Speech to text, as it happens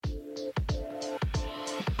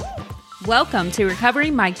Welcome to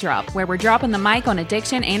Recovery Mic Drop, where we're dropping the mic on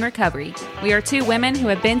addiction and recovery. We are two women who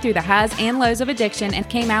have been through the highs and lows of addiction and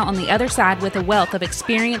came out on the other side with a wealth of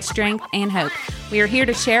experience, strength, and hope. We are here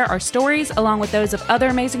to share our stories along with those of other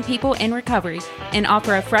amazing people in recovery and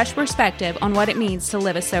offer a fresh perspective on what it means to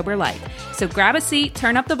live a sober life. So grab a seat,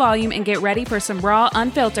 turn up the volume, and get ready for some raw,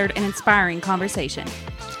 unfiltered, and inspiring conversation.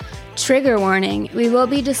 Trigger warning, we will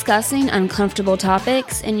be discussing uncomfortable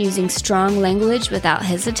topics and using strong language without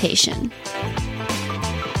hesitation.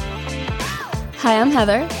 Hi, I'm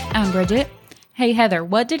Heather. I'm Bridget. Hey Heather,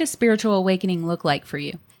 what did a spiritual awakening look like for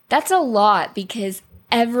you? That's a lot because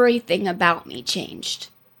everything about me changed.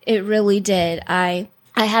 It really did. I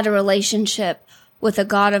had a relationship with a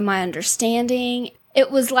God of my understanding. It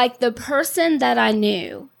was like the person that I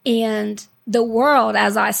knew and the world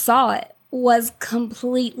as I saw it was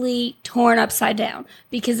completely torn upside down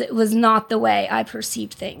because it was not the way I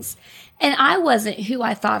perceived things. And I wasn't who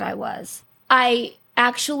I thought I was. I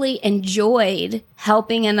actually enjoyed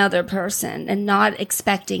helping another person and not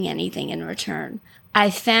expecting anything in return.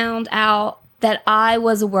 I found out that I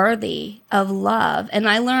was worthy of love, and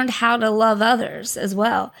I learned how to love others as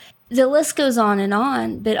well. The list goes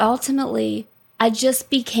on, but ultimately, I just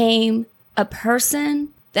became a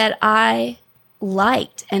person that I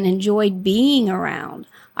liked and enjoyed being around.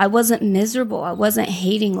 I wasn't miserable. I wasn't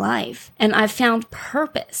hating life. And I found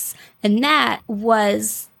purpose. And that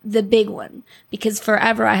was the big one because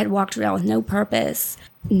forever I had walked around with no purpose,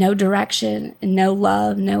 no direction, no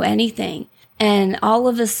love, no anything. And all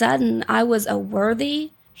of a sudden I was a worthy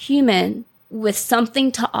human with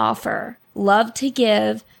something to offer, love to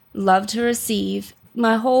give, love to receive.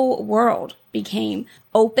 My whole world became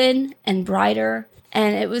open and brighter.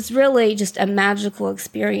 And it was really just a magical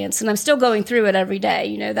experience. And I'm still going through it every day.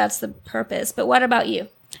 You know, that's the purpose. But what about you?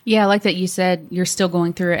 Yeah, I like that you said you're still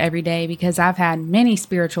going through it every day because I've had many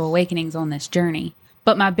spiritual awakenings on this journey.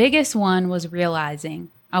 But my biggest one was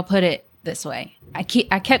realizing, I'll put it this way, I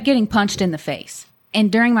kept getting punched in the face. And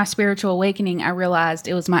during my spiritual awakening, I realized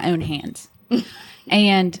it was my own hands.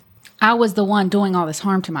 And I was the one doing all this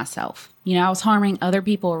harm to myself. You know, I was harming other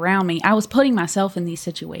people around me. I was putting myself in these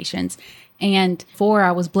situations. And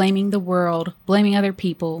I was blaming the world, blaming other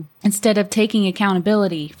people, instead of taking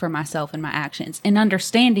accountability for myself and my actions and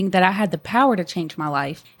understanding that I had the power to change my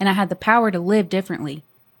life and I had the power to live differently.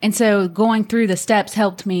 And so going through the steps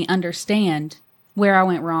helped me understand where I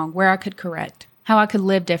went wrong, where I could correct, how I could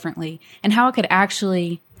live differently, and how I could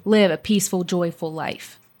actually live a peaceful, joyful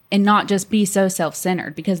life and not just be so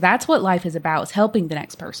self-centered, because that's what life is about, is helping the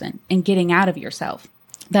next person and getting out of yourself.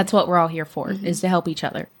 That's what we're all here for, is to help each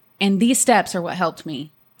other. And these steps are what helped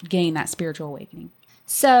me gain that spiritual awakening.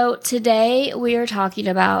 So today we are talking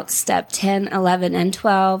about step 10, 11, and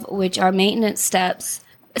 12, which are maintenance steps.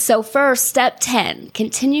 So first, step 10,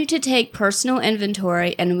 continue to take personal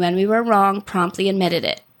inventory, and when we were wrong, promptly admitted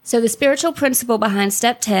it. So the spiritual principle behind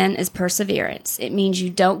step 10 is perseverance. It means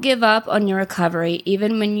you don't give up on your recovery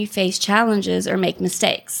even when you face challenges or make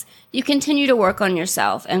mistakes. You continue to work on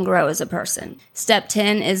yourself and grow as a person. Step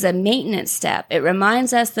 10 is a maintenance step. It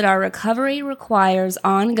reminds us that our recovery requires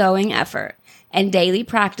ongoing effort and daily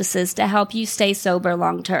practices to help you stay sober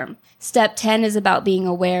long term. Step 10 is about being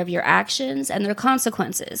aware of your actions and their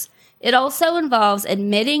consequences. It also involves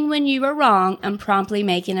admitting when you were wrong and promptly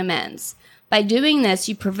making amends. By doing this,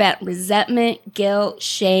 you prevent resentment, guilt,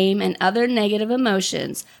 shame, and other negative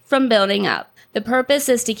emotions from building up. The purpose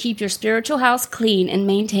is to keep your spiritual house clean and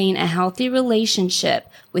maintain a healthy relationship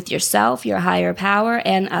with yourself, your higher power,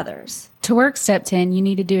 and others. To work step 10, you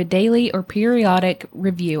need to do a daily or periodic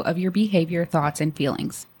review of your behavior, thoughts, and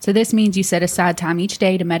feelings. So this means you set aside time each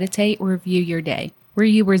day to meditate or review your day. Were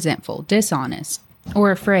you resentful, dishonest,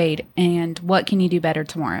 or afraid, and what can you do better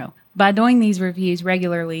tomorrow? By doing these reviews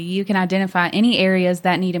regularly, you can identify any areas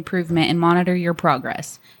that need improvement and monitor your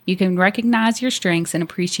progress. You can recognize your strengths and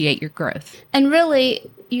appreciate your growth. And really,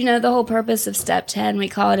 you know, the whole purpose of step 10, we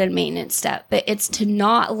call it a maintenance step, but it's to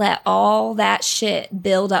not let all that shit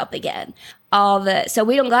build up again. So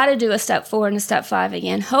we don't got to do a step 4 and a step 5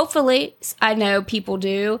 again. Hopefully, I know people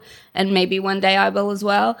do, and maybe one day I will as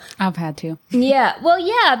well. I've had to.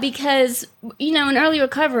 Yeah, because, you know, in early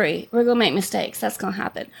recovery, we're going to make mistakes. That's going to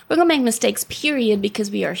happen. We're going to make mistakes, period,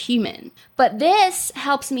 because we are human. But this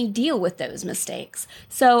helps me deal with those mistakes.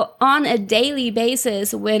 So on a daily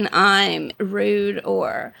basis, when I'm rude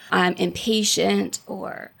or I'm impatient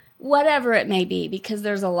or whatever it may be, because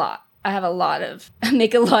there's a lot. I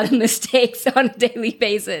make a lot of mistakes on a daily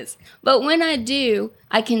basis. But when I do,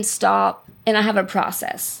 I can stop and I have a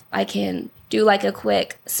process. I can do like a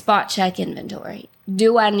quick spot check inventory.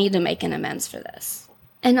 Do I need to make an amends for this?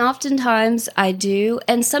 And oftentimes I do.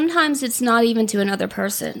 And sometimes it's not even to another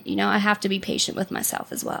person. I have to be patient with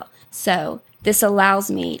myself as well. So this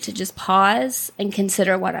allows me to just pause and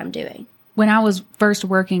consider what I'm doing. When I was first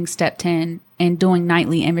working step 10 and doing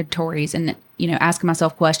nightly inventories and, asking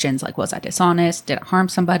myself questions like, was I dishonest? Did I harm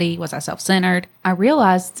somebody? Was I self-centered? I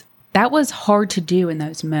realized that was hard to do in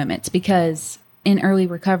those moments because in early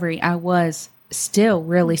recovery, I was still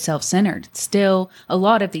really self-centered, still a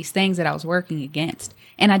lot of these things that I was working against.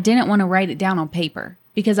 And I didn't want to write it down on paper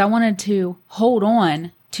because I wanted to hold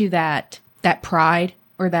on to that pride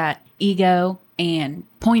or that ego and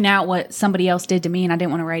point out what somebody else did to me. And I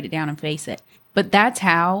didn't want to write it down and face it. But that's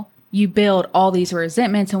how you build all these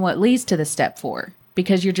resentments and what leads to the step 4,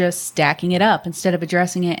 because you're just stacking it up instead of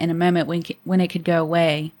addressing it in a moment when it could go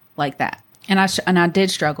away like that. And I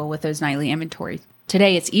did struggle with those nightly inventories.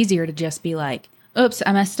 Today, it's easier to just be like, oops,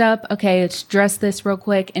 I messed up. Okay, let's address this real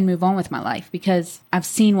quick and move on with my life because I've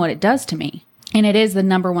seen what it does to me. And it is the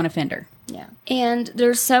number one offender. Yeah. And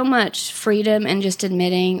there's so much freedom in just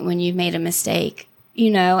admitting when you've made a mistake,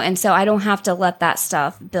 and so I don't have to let that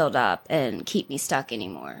stuff build up and keep me stuck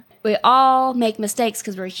anymore. We all make mistakes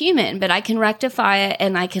because we're human, but I can rectify it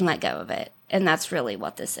and I can let go of it. And that's really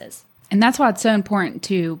what this is. And that's why it's so important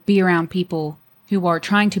to be around people who are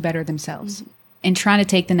trying to better themselves. Mm-hmm. And trying to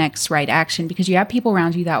take the next right action, because you have people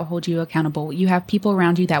around you that will hold you accountable. You have people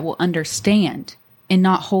around you that will understand and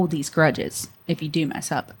not hold these grudges if you do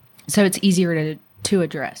mess up. So it's easier to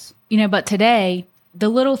address. But today, the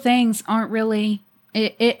little things aren't really,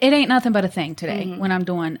 it ain't nothing but a thing today when I'm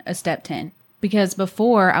doing a step 10. Because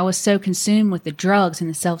before, I was so consumed with the drugs and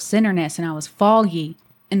the self-centeredness, and I was foggy,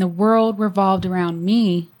 and the world revolved around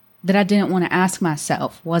me, that I didn't want to ask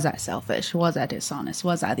myself, was I selfish? Was I dishonest?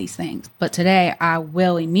 Was I these things? But today I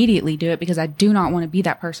will immediately do it because I do not want to be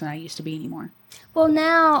that person I used to be anymore. Well,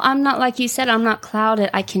 now I'm not, like you said, I'm not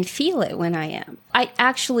clouded. I can feel it when I am. I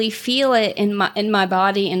actually feel it in my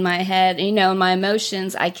body, in my head, in my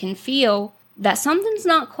emotions. I can feel that something's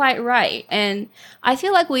not quite right. And I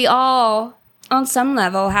feel like we all, on some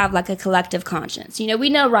level, have like a collective conscience. We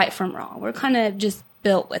know right from wrong. We're kind of just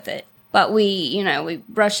built with it. But we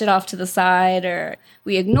brush it off to the side or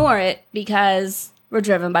we ignore it because we're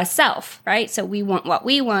driven by self, right? So we want what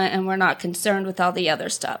we want and we're not concerned with all the other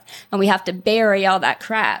stuff. And we have to bury all that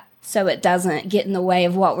crap so it doesn't get in the way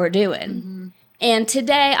of what we're doing. Mm-hmm. And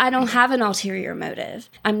today I don't have an ulterior motive.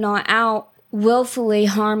 I'm not out willfully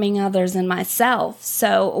harming others and myself.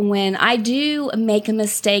 So when I do make a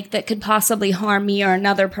mistake that could possibly harm me or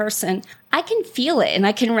another person, I can feel it and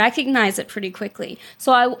I can recognize it pretty quickly.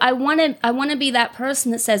 So I want to be that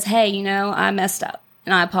person that says, hey, I messed up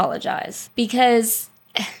and I apologize, because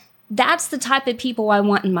that's the type of people I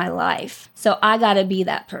want in my life. So I got to be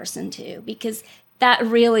that person too, because that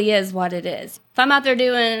really is what it is. If I'm out there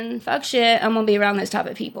doing fuck shit, I'm going to be around those type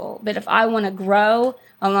of people. But if I want to grow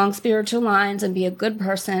along spiritual lines and be a good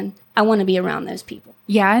person, I want to be around those people.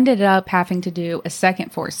 Yeah, I ended up having to do a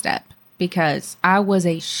second 4-step because I was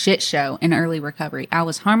a shit show in early recovery. I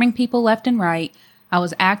was harming people left and right. I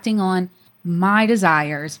was acting on my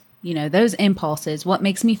desires, those impulses, what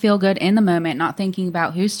makes me feel good in the moment, not thinking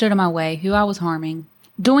about who stood in my way, who I was harming,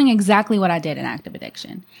 doing exactly what I did in active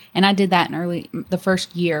addiction. And I did that in the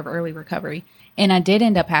first year of early recovery. And I did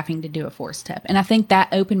end up having to do a 4-step. And I think that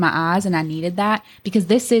opened my eyes, and I needed that because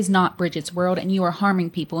this is not Bridget's world and you are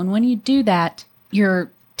harming people. And when you do that,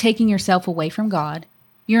 you're taking yourself away from God.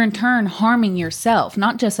 You're in turn harming yourself,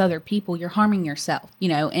 not just other people. You're harming yourself,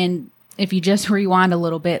 and if you just rewind a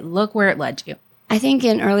little bit, look where it led you. I think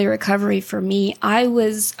in early recovery for me, I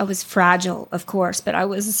was fragile, of course, but I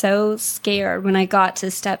was so scared when I got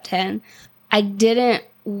to step 10. I didn't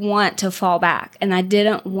want to fall back, and I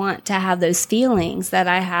didn't want to have those feelings that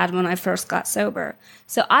I had when I first got sober.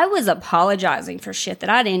 So I was apologizing for shit that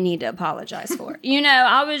I didn't need to apologize for.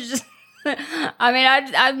 I was just,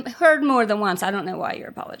 I heard more than once, I don't know why you're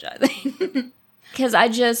apologizing. Because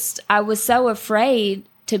I was so afraid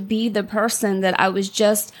to be the person that I was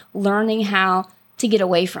just learning how to get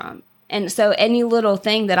away from. And so any little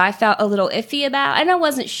thing that I felt a little iffy about, and I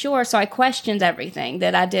wasn't sure, so I questioned everything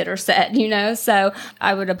that I did or said, so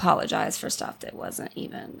I would apologize for stuff that wasn't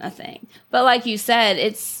even a thing. But like you said,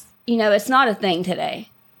 it's not a thing today.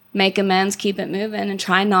 Make amends, keep it moving, and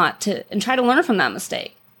try to learn from that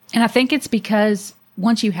mistake. And I think it's because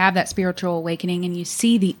once you have that spiritual awakening and you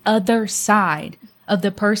see the other side of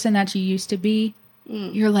the person that you used to be,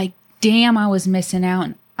 you're like, damn, I was missing out.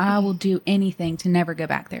 And I will do anything to never go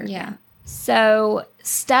back there again. Yeah. So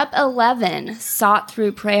step 11 sought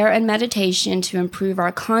through prayer and meditation to improve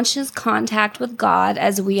our conscious contact with God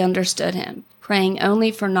as we understood him. praying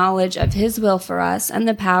only for knowledge of His will for us and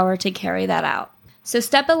the power to carry that out. So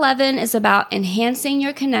step 11 is about enhancing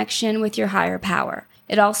your connection with your higher power.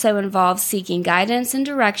 It also involves seeking guidance and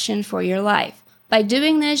direction for your life. By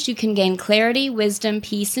doing this, you can gain clarity, wisdom,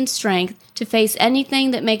 peace, and strength to face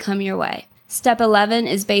anything that may come your way. Step 11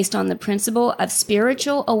 is based on the principle of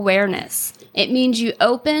spiritual awareness. It means you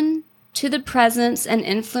open to the presence and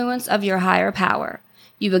influence of your higher power.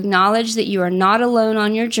 You acknowledge that you are not alone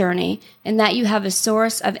on your journey and that you have a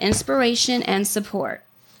source of inspiration and support.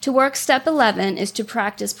 To work step 11 is to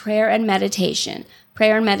practice prayer and meditation.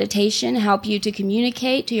 Prayer and meditation help you to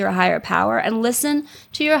communicate to your higher power and listen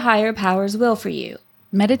to your higher power's will for you.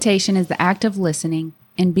 Meditation is the act of listening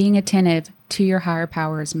and being attentive to your higher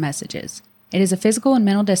power's messages. It is a physical and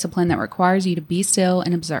mental discipline that requires you to be still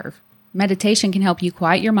and observe. Meditation can help you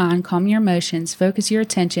quiet your mind, calm your emotions, focus your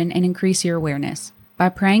attention, and increase your awareness. By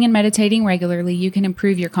praying and meditating regularly, you can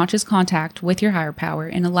improve your conscious contact with your higher power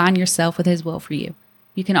and align yourself with His will for you.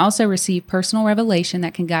 You can also receive personal revelation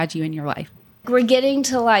that can guide you in your life. We're getting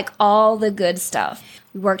to like all the good stuff.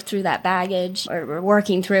 We worked through that baggage, or we're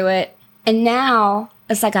working through it. And now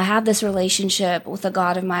it's like I have this relationship with the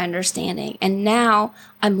God of my understanding. And now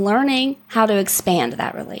I'm learning how to expand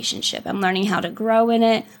that relationship. I'm learning how to grow in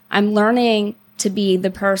it. I'm learning to be the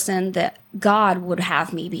person that God would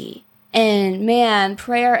have me be. And man,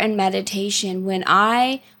 prayer and meditation, when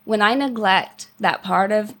I neglect that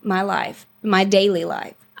part of my life, my daily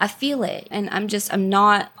life, I feel it. And I'm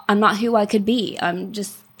not who I could be.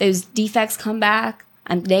 Those defects come back.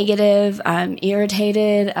 I'm negative. I'm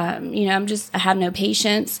irritated. I have no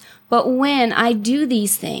patience. But when I do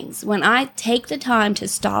these things, when I take the time to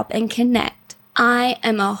stop and connect, I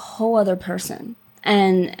am a whole other person.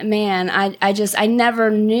 And man, I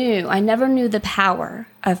never knew the power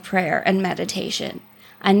of prayer and meditation.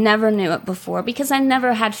 I never knew it before because I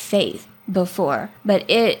never had faith before, but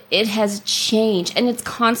it has changed, and it's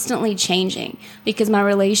constantly changing because my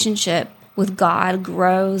relationship with God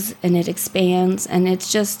grows and it expands, and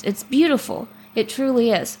it's beautiful. It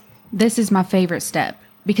truly is. This is my favorite step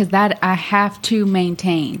because that I have to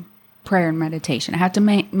maintain prayer and meditation. I have to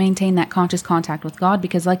maintain that conscious contact with God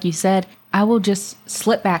because, like you said, I will just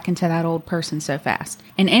slip back into that old person so fast.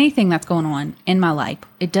 And anything that's going on in my life,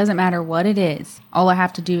 it doesn't matter what it is. All I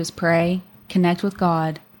have to do is pray, connect with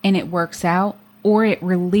God, and it works out, or it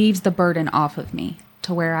relieves the burden off of me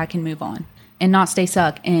to where I can move on and not stay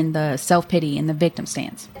stuck in the self-pity and the victim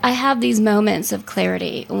stance. I have these moments of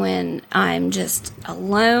clarity when I'm just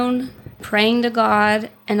alone, praying to God,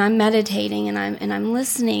 and I'm meditating and I'm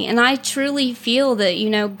listening, and I truly feel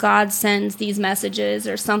that, God sends these messages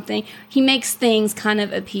or something. He makes things kind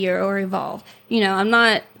of appear or evolve. I'm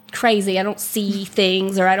not crazy. I don't see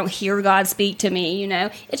things or I don't hear God speak to me,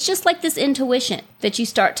 It's just like this intuition that you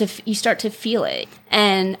start to feel it.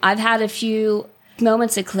 And I've had a few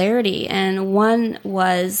moments of clarity, and one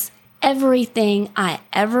was everything I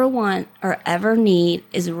ever want or ever need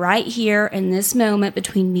is right here in this moment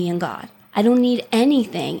between me and God. I don't need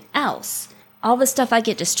anything else. All the stuff I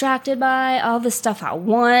get distracted by, all the stuff I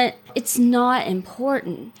want, it's not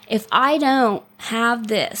important. If I don't have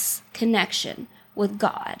this connection with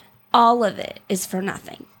God, all of it is for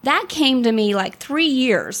nothing. That came to me like 3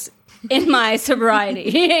 years in my sobriety.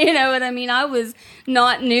 You know what I mean? I was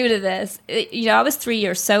not new to this. I was 3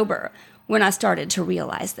 years sober when I started to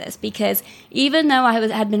realize this, because even though I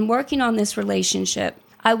had been working on this relationship,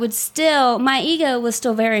 my ego was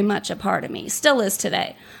still very much a part of me, still is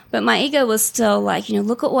today. But my ego was still like,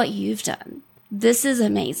 look at what you've done. This is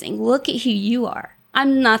amazing. Look at who you are.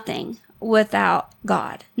 I'm nothing without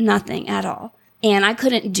God, nothing at all. And I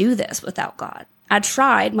couldn't do this without God. I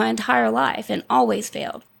tried my entire life and always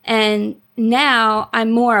failed. And now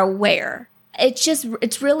I'm more aware.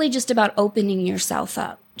 It's really just about opening yourself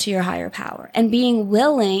up to your higher power and being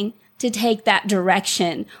willing to take that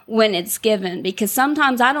direction when it's given, because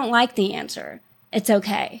sometimes I don't like the answer. It's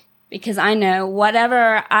okay, because I know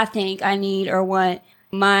whatever I think I need or want,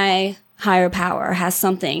 my higher power has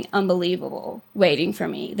something unbelievable waiting for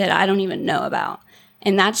me that I don't even know about.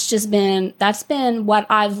 And that's been what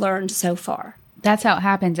I've learned so far. That's how it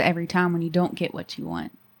happens every time when you don't get what you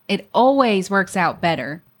want. It always works out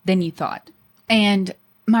better than you thought. And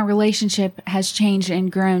my relationship has changed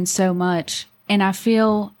and grown so much. And I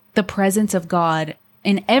feel the presence of God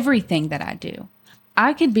in everything that I do.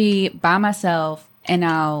 I could be by myself and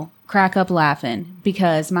I'll crack up laughing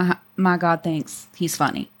because my God thinks he's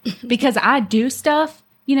funny. Because I do stuff,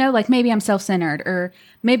 like maybe I'm self-centered, or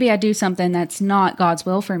maybe I do something that's not God's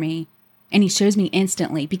will for me. And he shows me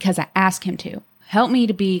instantly because I ask him to. Help me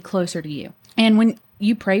to be closer to you. And when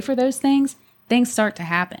you pray for those things start to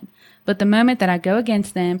happen. But the moment that I go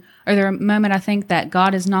against them, or the moment I think that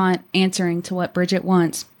God is not answering to what Bridget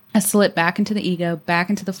wants, I slip back into the ego, back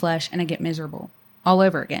into the flesh, and I get miserable all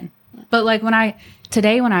over again. But like when I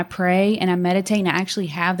pray and I meditate and I actually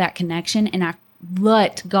have that connection and I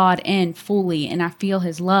let God in fully and I feel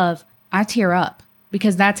his love, I tear up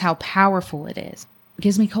because that's how powerful it is. It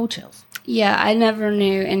gives me cold chills. Yeah, I never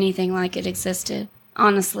knew anything like it existed,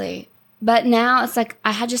 honestly. But now it's like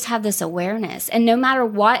I just have this awareness. And no matter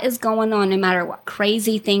what is going on, no matter what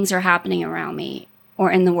crazy things are happening around me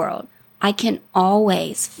or in the world, I can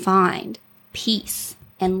always find peace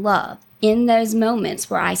and love in those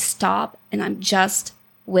moments where I stop and I'm just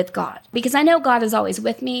with God. Because I know God is always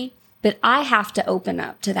with me, but I have to open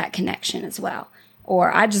up to that connection as well.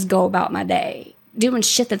 Or I just go about my day doing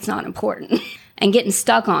shit that's not important and getting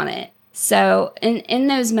stuck on it. So in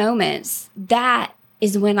those moments, that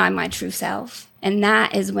is when I'm my true self. And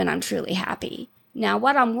that is when I'm truly happy. Now,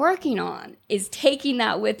 what I'm working on is taking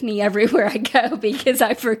that with me everywhere I go because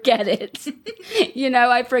I forget it.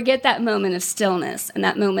 I forget that moment of stillness and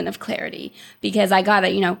that moment of clarity because I got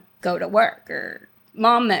to, go to work or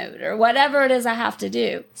mom mode or whatever it is I have to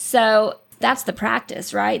do. So that's the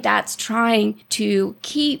practice, right? That's trying to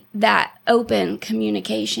keep that open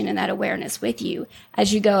communication and that awareness with you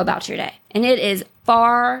as you go about your day. And it is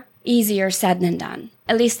far easier said than done,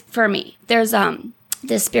 at least for me. There's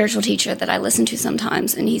this spiritual teacher that I listen to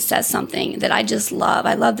sometimes, and he says something that I just love.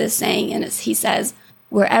 I love this saying, and he says,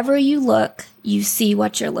 wherever you look, you see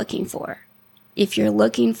what you're looking for. If you're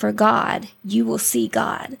looking for God, you will see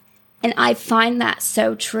God. And I find that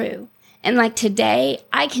so true. And like today,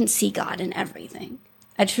 I can see God in everything.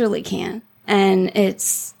 I truly can. And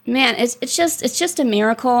it's just a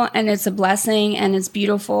miracle, and it's a blessing, and it's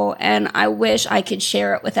beautiful. And I wish I could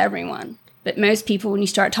share it with everyone. But most people, when you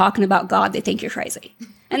start talking about God, they think you're crazy.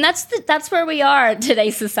 And that's where we are in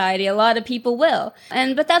today's society. A lot of people will.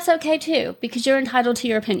 But that's okay too, because you're entitled to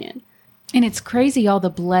your opinion. And it's crazy all the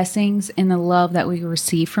blessings and the love that we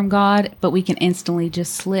receive from God, but we can instantly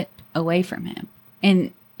just slip away from him.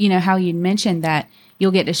 And how you mentioned that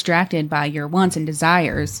you'll get distracted by your wants and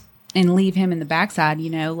desires and leave him in the backside,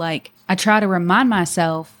 like I try to remind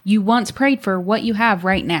myself, you once prayed for what you have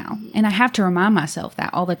right now. And I have to remind myself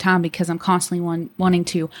that all the time because I'm constantly wanting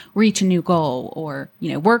to reach a new goal or,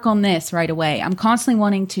 work on this right away. I'm constantly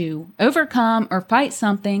wanting to overcome or fight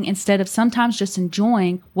something instead of sometimes just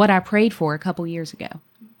enjoying what I prayed for a couple years ago.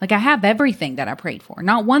 Like I have everything that I prayed for.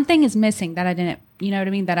 Not one thing is missing that I didn't,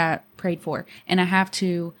 that I prayed for. And I have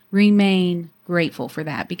to remain grateful for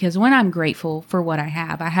that because when I'm grateful for what I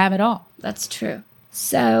have it all. That's true.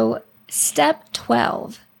 So step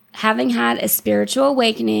 12, having had a spiritual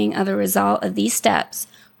awakening as a result of these steps,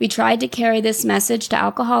 we tried to carry this message to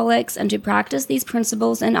alcoholics and to practice these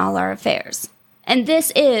principles in all our affairs. And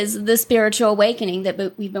this is the spiritual awakening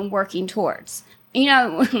that we've been working towards. When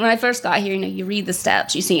I first got here, you read the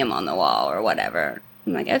steps, you see them on the wall or whatever.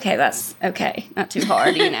 I'm like, okay, that's okay. Not too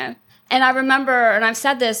hard, And I remember, and I've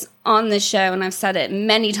said this on this show, and I've said it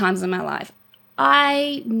many times in my life,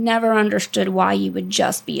 I never understood why you would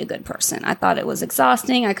just be a good person. I thought it was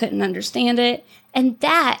exhausting. I couldn't understand it. And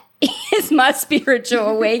that is my spiritual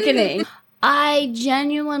awakening. I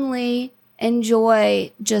genuinely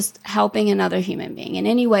enjoy just helping another human being in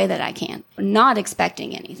any way that I can, not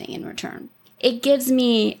expecting anything in return. It gives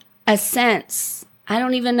me a sense, I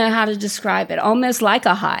don't even know how to describe it, almost like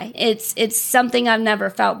a high. It's something I've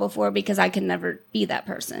never felt before because I can never be that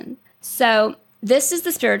person. So this is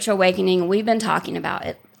the spiritual awakening we've been talking about.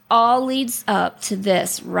 It all leads up to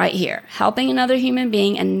this right here, helping another human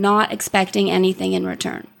being and not expecting anything in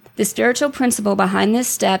return. The spiritual principle behind this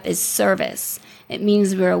step is service. It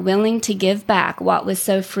means we are willing to give back what was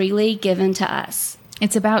so freely given to us.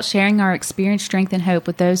 It's about sharing our experience, strength, and hope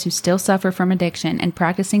with those who still suffer from addiction and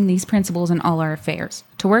practicing these principles in all our affairs.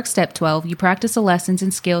 To work step 12, you practice the lessons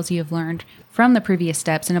and skills you have learned from the previous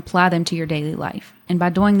steps and apply them to your daily life. And by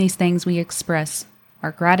doing these things, we express our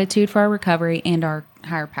gratitude for our recovery and our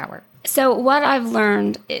higher power. So what I've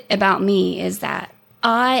learned about me is that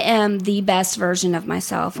I am the best version of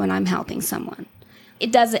myself when I'm helping someone.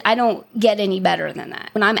 I don't get any better than that.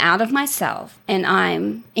 When I'm out of myself and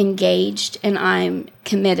I'm engaged and I'm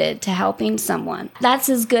committed to helping someone, that's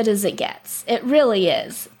as good as it gets. It really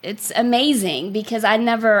is. It's amazing because I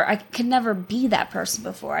could never be that person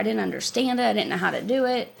before. I didn't understand it. I didn't know how to do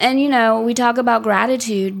it. And, we talk about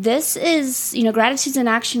gratitude. This is, gratitude's an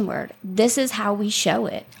action word. This is how we show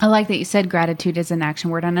it. I like that you said gratitude is an action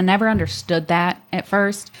word. And I never understood that at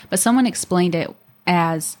first, but someone explained it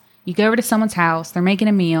as you go over to someone's house, they're making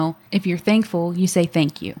a meal. If you're thankful, you say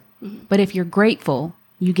thank you. Mm-hmm. But if you're grateful,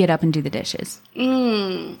 you get up and do the dishes.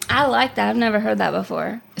 I like that. I've never heard that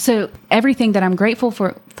before. So everything that I'm grateful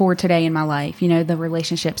for today in my life, the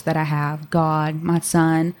relationships that I have, God, my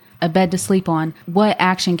son, a bed to sleep on, what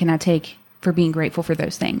action can I take for being grateful for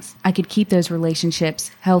those things? I could keep those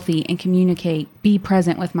relationships healthy and communicate, be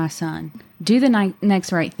present with my son, do the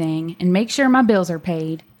next right thing, and make sure my bills are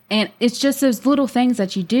paid. And it's just those little things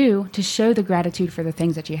that you do to show the gratitude for the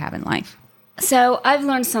things that you have in life. So I've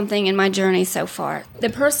learned something in my journey so far. The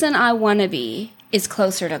person I want to be is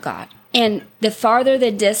closer to God. And the farther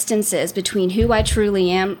the distance is between who I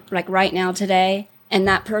truly am, like right now today, and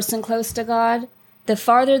that person close to God, the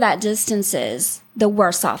farther that distance is, the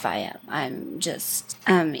worse off I am.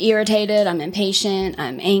 I'm irritated, I'm impatient,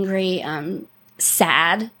 I'm angry, I'm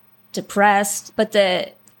sad, depressed. But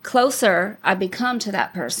the closer I become to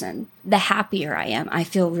that person, the happier I am. I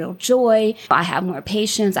feel real joy. I have more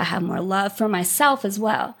patience. I have more love for myself as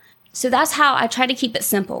well. So that's how I try to keep it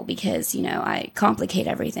simple because, I complicate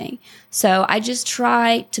everything. So I just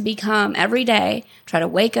try to become every day, try to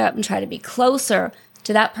wake up and try to be closer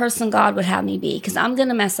to that person God would have me be, because I'm going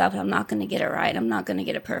to mess up and I'm not going to get it right. I'm not going to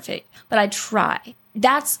get it perfect, but I try.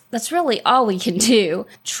 That's really all we can do.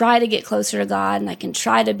 Try to get closer to God, and I can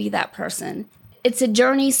try to be that person. It's a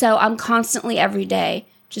journey, so I'm constantly every day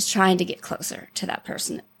just trying to get closer to that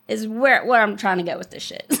person is where I'm trying to go with this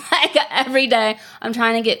shit. Like every day I'm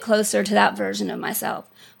trying to get closer to that version of myself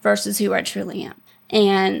versus who I truly am.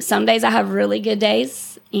 And some days I have really good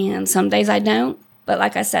days and some days I don't. But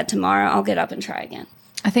like I said, tomorrow I'll get up and try again.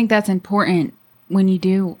 I think that's important when you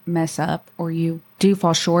do mess up or you do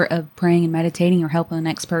fall short of praying and meditating or helping the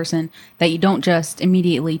next person, that you don't just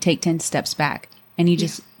immediately take 10 steps back and you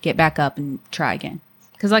just get back up and try again.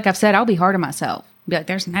 Because like I've said, I'll be hard on myself. Be like,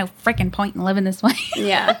 there's no freaking point in living this way.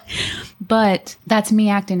 Yeah. But that's me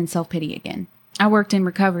acting in self-pity again. I worked in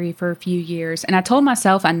recovery for a few years and I told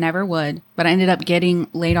myself I never would, but I ended up getting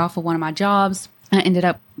laid off of one of my jobs. I ended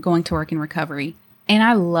up going to work in recovery and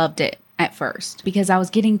I loved it at first because I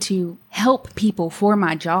was getting to help people for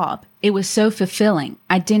my job. It was so fulfilling.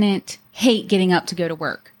 I didn't hate getting up to go to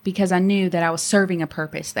work because I knew that I was serving a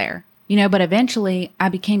purpose there. But eventually I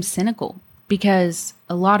became cynical because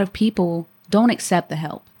a lot of people don't accept the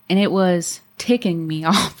help. And it was ticking me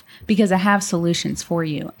off because I have solutions for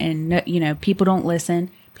you. And, people don't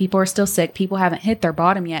listen. People are still sick. People haven't hit their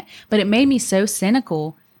bottom yet. But it made me so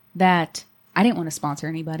cynical that I didn't want to sponsor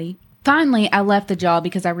anybody. Finally, I left the job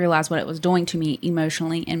because I realized what it was doing to me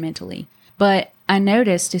emotionally and mentally. But I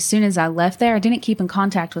noticed as soon as I left there, I didn't keep in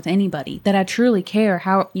contact with anybody that I truly care.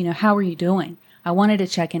 How are you doing? I wanted to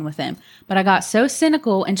check in with them. But I got so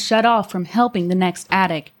cynical and shut off from helping the next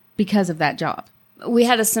addict because of that job. We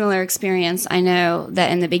had a similar experience. I know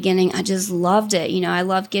that in the beginning, I just loved it. I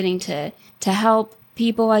loved getting to help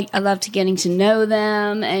people. I loved getting to know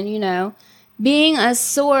them and, being a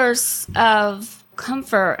source of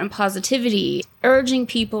comfort and positivity, urging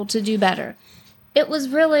people to do better. It was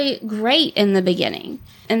really great in the beginning.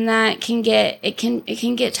 And that can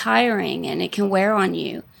get tiring and it can wear on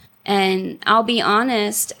you. And I'll be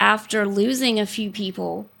honest, after losing a few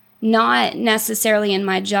people, not necessarily in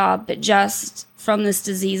my job, but just from this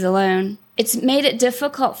disease alone, it's made it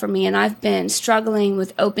difficult for me. And I've been struggling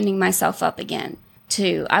with opening myself up again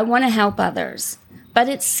too. I want to help others, but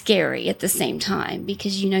it's scary at the same time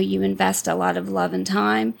because, you invest a lot of love and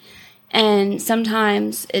time and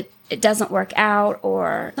sometimes it doesn't work out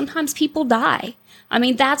or sometimes people die. I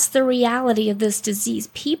mean, that's the reality of this disease.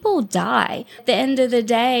 People die. At the end of the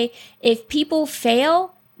day, if people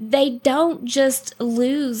fail, they don't just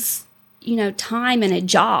lose, time in a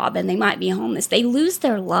job and they might be homeless. They lose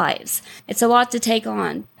their lives. It's a lot to take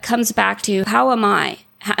on. It comes back to how am I?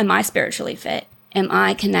 How am I spiritually fit? Am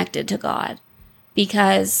I connected to God?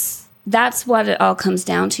 Because that's what it all comes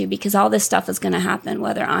down to because all this stuff is going to happen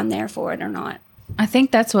whether I'm there for it or not. I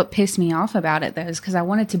think that's what pissed me off about it, though, is because I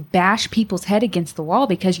wanted to bash people's head against the wall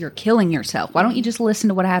because you're killing yourself. Why don't you just listen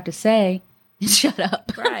to what I have to say and shut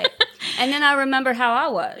up? Right. And then I remember how I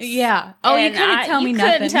was. Yeah. Oh, and you couldn't tell me nothing.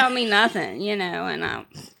 You couldn't tell me nothing, and I...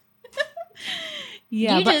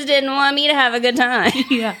 Yeah, you just didn't want me to have a good time.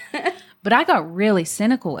 Yeah. But I got really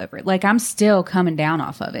cynical over it. Like, I'm still coming down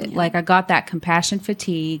off of it. Yeah. Like, I got that compassion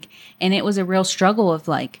fatigue, and it was a real struggle of,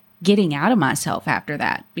 getting out of myself after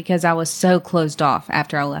that because I was so closed off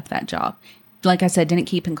after I left that job. Like I said, didn't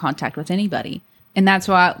keep in contact with anybody. And that's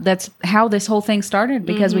how this whole thing started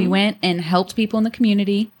because we went and helped people in the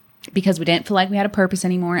community because we didn't feel like we had a purpose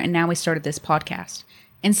anymore. And now we started this podcast.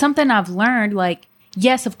 And something I've learned,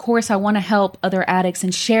 yes, of course, I want to help other addicts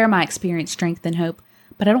and share my experience, strength, and hope,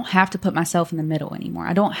 but I don't have to put myself in the middle anymore.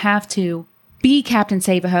 I don't have to be Captain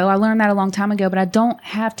Save-A-Ho. I learned that a long time ago, but I don't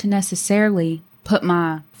have to necessarily put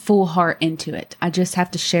my full heart into it. I just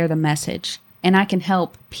have to share the message, and I can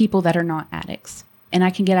help people that are not addicts, and I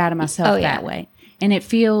can get out of myself that way. And it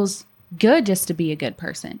feels good just to be a good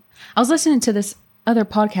person. I was listening to this other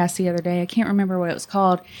podcast the other day. I can't remember what it was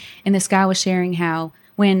called. And this guy was sharing how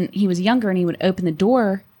when he was younger and he would open the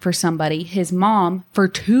door for somebody, his mom for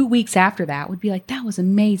 2 weeks after that would be like, that was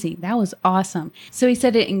amazing. That was awesome. So he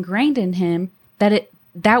said it ingrained in him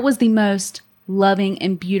that was the most loving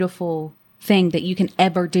and beautiful thing that you can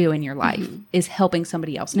ever do in your life is helping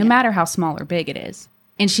somebody else, no matter how small or big it is.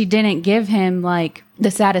 And she didn't give him like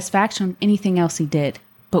the satisfaction of anything else he did,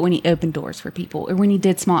 but when he opened doors for people or when he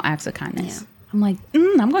did small acts of kindness. I'm like,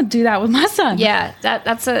 I'm going to do that with my son. Yeah,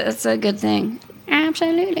 that's a good thing.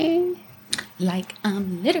 Absolutely. Like,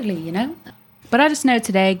 literally, But I just know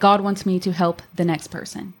today God wants me to help the next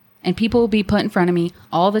person. And people will be put in front of me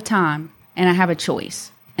all the time, and I have a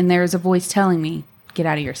choice. And there is a voice telling me, get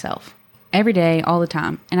out of yourself. Every day, all the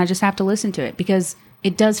time. And I just have to listen to it because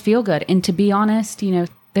it does feel good. And to be honest,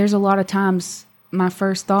 there's a lot of times my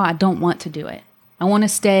first thought, I don't want to do it. I want to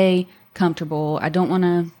stay comfortable. I don't want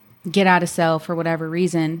to get out of self for whatever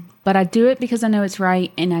reason. But I do it because I know it's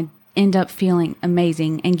right, and I end up feeling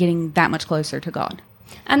amazing and getting that much closer to God.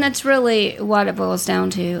 And that's really what it boils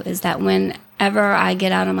down to, is that whenever I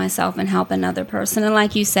get out of myself and help another person, and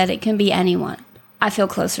like you said, it can be anyone, I feel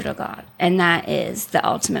closer to God. And that is the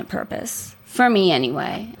ultimate purpose. For me,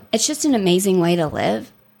 anyway. It's just an amazing way to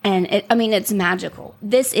live. And it's magical.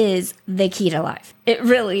 This is the key to life. It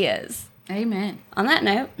really is. Amen. On that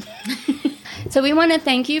note, so we want to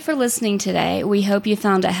thank you for listening today. We hope you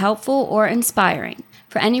found it helpful or inspiring.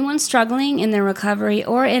 For anyone struggling in their recovery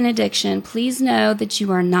or in addiction, please know that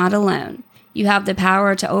you are not alone. You have the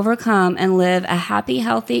power to overcome and live a happy,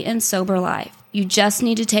 healthy, and sober life. You just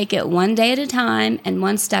need to take it one day at a time and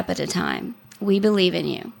one step at a time. We believe in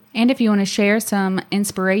you. And if you want to share some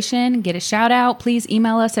inspiration, get a shout out, please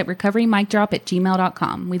email us at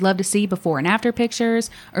recoverymicdrop@gmail.com. We'd love to see before and after pictures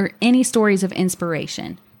or any stories of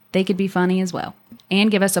inspiration. They could be funny as well.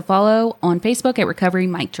 And give us a follow on Facebook at Recovery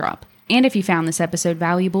Mic Drop. And if you found this episode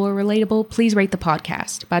valuable or relatable, please rate the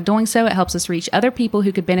podcast. By doing so, it helps us reach other people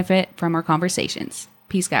who could benefit from our conversations.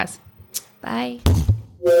 Peace, guys. Bye.